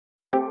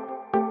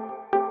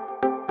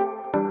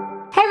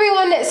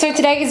so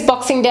today is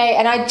Boxing Day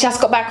and I just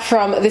got back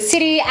from the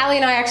city. Ali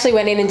and I actually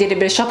went in and did a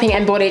bit of shopping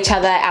and bought each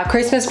other our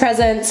Christmas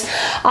presents.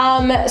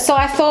 So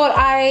I thought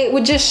I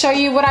would just show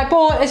you what I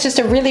bought. It's just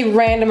a really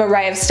random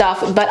array of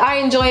stuff, but I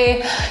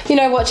enjoy, you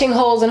know, watching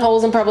hauls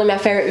and probably my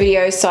favorite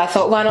videos, so I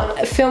thought why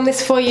not film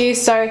this for you.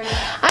 So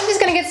I'm just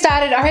gonna get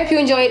started. I hope you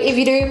enjoy it. If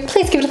you do,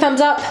 please give it a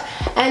thumbs up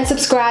and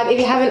subscribe if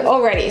you haven't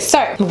already. So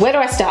where do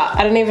I start?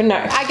 I don't even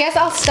know. I guess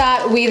I'll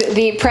start with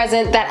the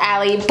present that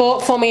Ali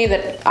bought for me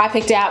that I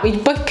picked out. We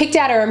both picked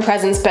out our own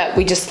presents, but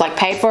we just like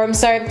paid for them.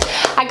 So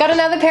I got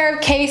another pair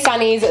of Quay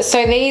sunnies.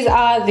 So these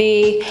are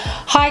the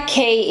High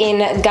Quay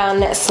in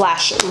Gun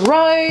slash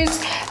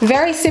Rose.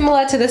 Very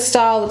similar to the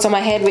style that's on my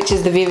head, which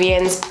is the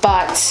Vivian's,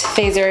 but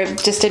these are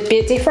just a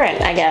bit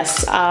different, I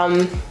guess.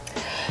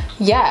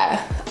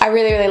 Yeah, I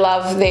really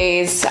love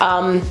these.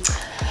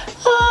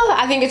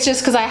 I think it's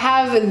just because I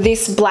have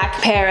this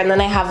black pair and then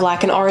I have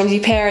like an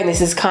orangey pair, and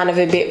this is kind of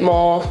a bit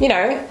more, you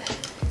know,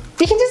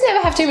 you can just never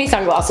have too many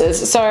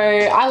sunglasses. So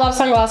I love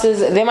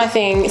sunglasses, they're my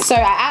thing. So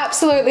I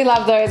absolutely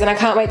love those and I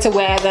can't wait to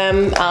wear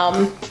them.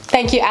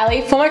 Thank you,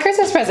 Ali, for my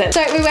Christmas present.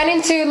 So we went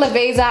into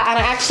Lilybod and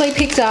I actually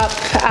picked up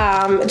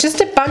just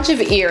a bunch of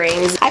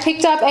earrings. I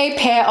picked up a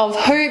pair of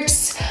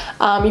hoops.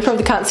 You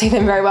probably can't see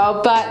them very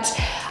well, but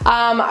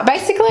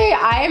basically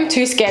I am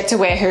too scared to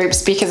wear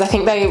hoops because I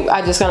think they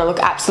are just gonna look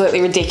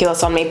absolutely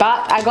ridiculous on me.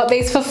 But I got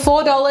these for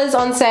 $4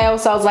 on sale,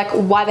 so I was like,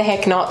 why the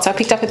heck not? So I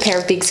picked up a pair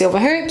of big silver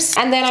hoops.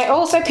 And then I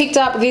also picked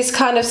up this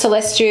kind of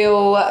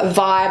celestial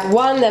vibe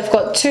one. They've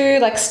got two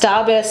like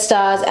starburst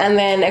stars and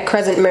then a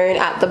crescent moon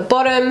at the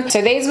bottom.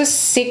 So these were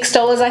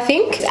 $6, I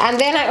think. And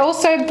then I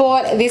also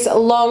bought this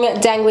long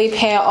dangly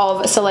pair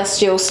of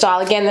celestial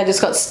style. Again, they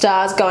just got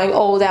stars going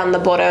all down the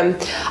bottom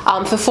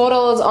for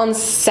 $4 on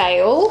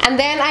sale. And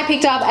then I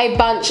picked up a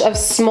bunch of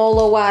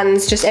smaller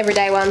ones, just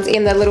everyday ones,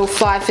 in the little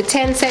 5 for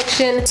 $10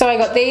 section. So I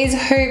got these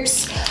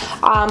hoops.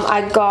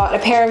 I got a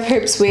pair of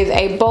hoops with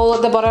a ball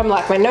at the bottom,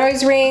 like my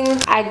nose ring.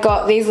 I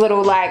got these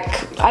little, like,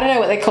 I don't know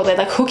what they're called, they're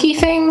like hooky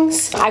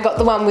things. I got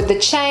the one with the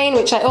chain,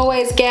 which I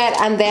always get,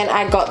 and then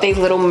I got these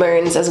little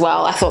moons as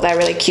well. I thought they were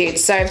really cute.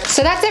 So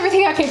that's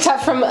everything I picked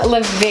up from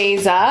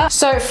Lilybod.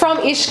 So from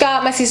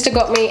Ishka, my sister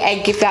got me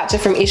a gift voucher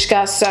from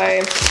Ishka,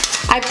 so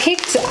I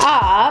picked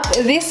up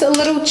this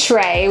little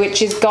tray,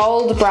 which is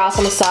gold brass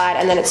on the side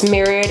and then it's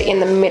mirrored in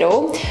the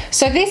middle.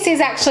 So this is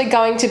actually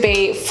going to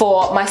be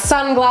for my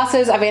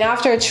sunglasses. I've been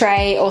after a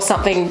tray or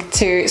something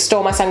to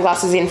store my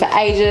sunglasses in for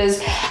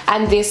ages,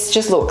 and this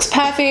just looks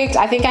perfect.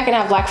 I think I can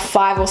have like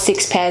 5 or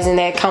 6 pairs in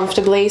there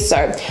comfortably, so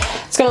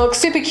it's gonna look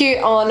super cute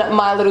on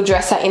my little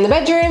dresser in the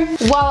bedroom.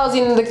 While I was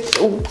in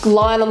the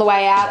line on the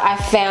way out, I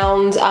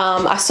found,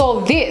 I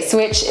saw this,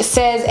 which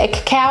says a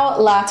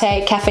cacao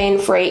latte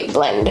caffeine-free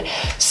blend.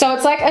 So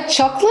it's like a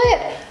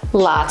chocolate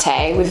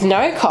latte with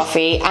no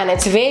coffee and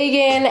it's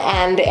vegan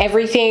and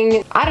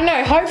everything. I don't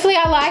know, hopefully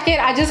I like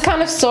it. I just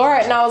kind of saw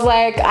it and I was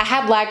like, I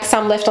had like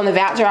some left on the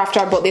voucher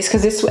after I bought this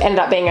because this ended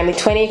up being only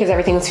 20 because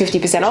everything was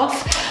 50%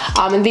 off.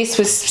 And this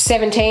was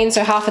 17,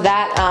 so half of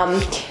that.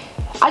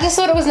 I just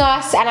thought it was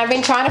nice, and I've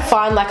been trying to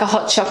find like a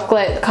hot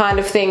chocolate kind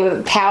of thing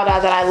with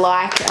powder that I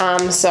like,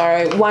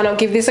 so why not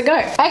give this a go?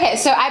 Okay,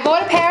 so I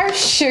bought a pair of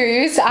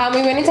shoes.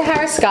 We went into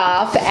Harris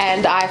Scarf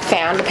and I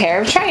found a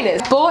pair of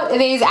trainers. Bought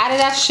these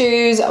Adidas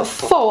shoes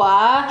for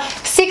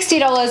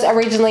 $60,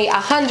 originally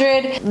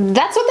 $100.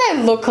 That's what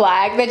they look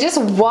like. They're just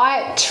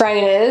white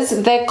trainers.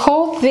 They're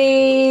called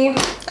the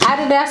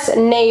Adidas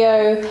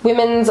Neo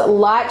Women's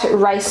Light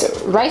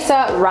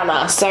Racer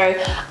Runner. So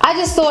I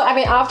just thought, I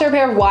mean, after a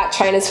pair of white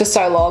trainers for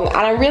so long, and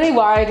I'm really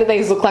worried that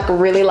these look like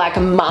really like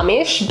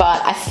mummish, but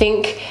I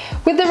think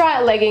with the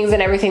right leggings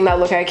and everything they'll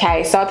look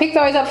okay. So I picked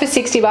those up for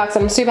 $60.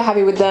 I'm super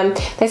happy with them.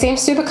 They seem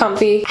super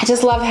comfy. I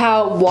just love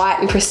how white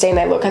and pristine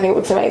they look. I think it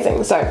looks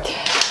amazing. So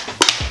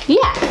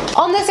yeah,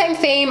 on the same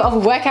theme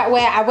of workout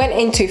wear, I went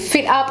into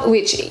Fit Up,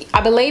 which I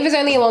believe is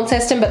only in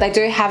Launceston, but they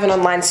do have an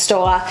online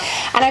store,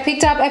 and I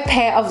picked up a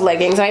pair of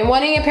leggings. I've been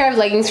wanting a pair of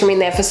leggings from in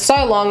there for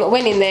so long.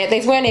 Went in there,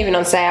 these weren't even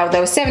on sale. They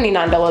were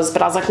 $79,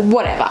 but I was like,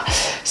 whatever.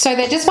 So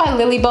they're just by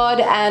Lilybod,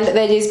 and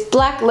they're these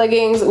black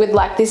leggings with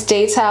like this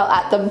detail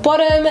at the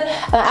bottom,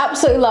 and I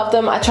absolutely love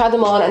them. I tried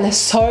them on and they're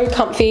so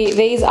comfy.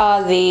 These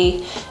are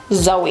the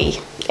Zoe,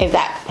 if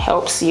that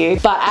helps you.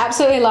 But I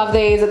absolutely love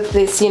these.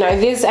 This, you know,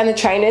 this and the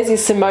trainers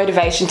is some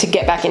motivation to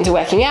get back into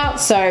working out.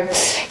 So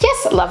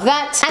yes, love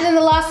that. And then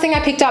the last thing I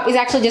picked up is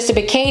actually just a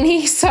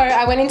bikini. So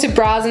I went into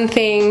bras and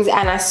things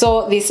and I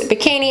saw this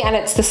bikini, and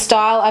it's the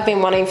style I've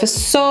been wanting for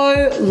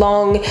so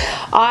long.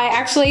 I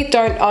actually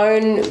don't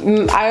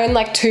own, I own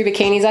like 2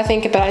 bikinis I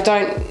think, but I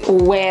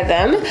don't wear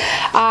them.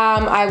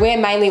 I wear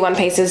mainly one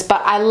pieces,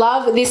 but I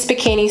love this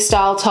bikini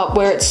style top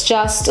where it's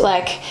just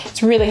like,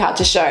 it's really hard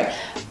to show,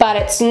 but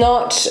it's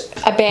not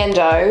a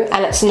bandeau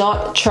and it's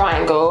not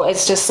triangle.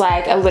 It's just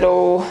like a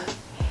little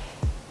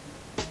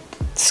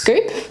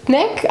scoop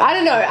neck. I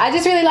don't know. I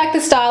just really like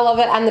the style of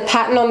it, and the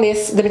pattern on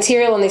this, the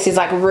material on this is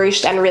like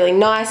ruched and really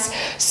nice.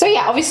 So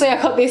yeah, obviously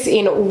I got this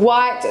in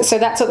white, so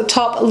that's what the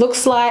top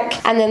looks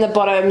like, and then the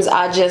bottoms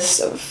are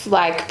just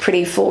like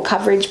pretty full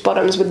coverage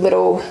bottoms with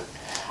little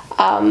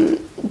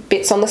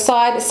bits on the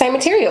side, same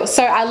material.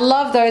 So I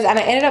love those, and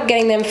I ended up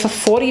getting them for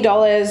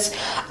 $40,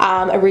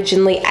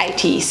 originally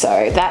 $80,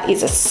 so that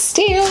is a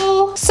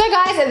steal. So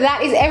guys,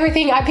 that is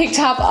everything I picked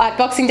up at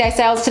Boxing Day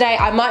sales today.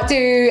 I might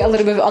do a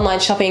little bit of online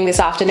shopping this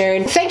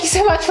afternoon. Thank you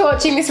so much for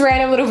watching this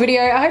random little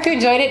video. I hope you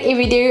enjoyed it. If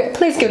you do,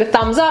 please give it a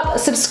thumbs up,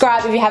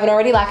 subscribe if you haven't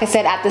already, like I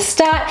said at the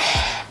start,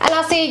 and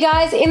I'll see you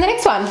guys in the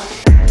next one.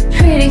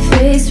 Pretty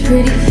face,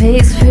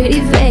 pretty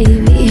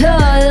baby.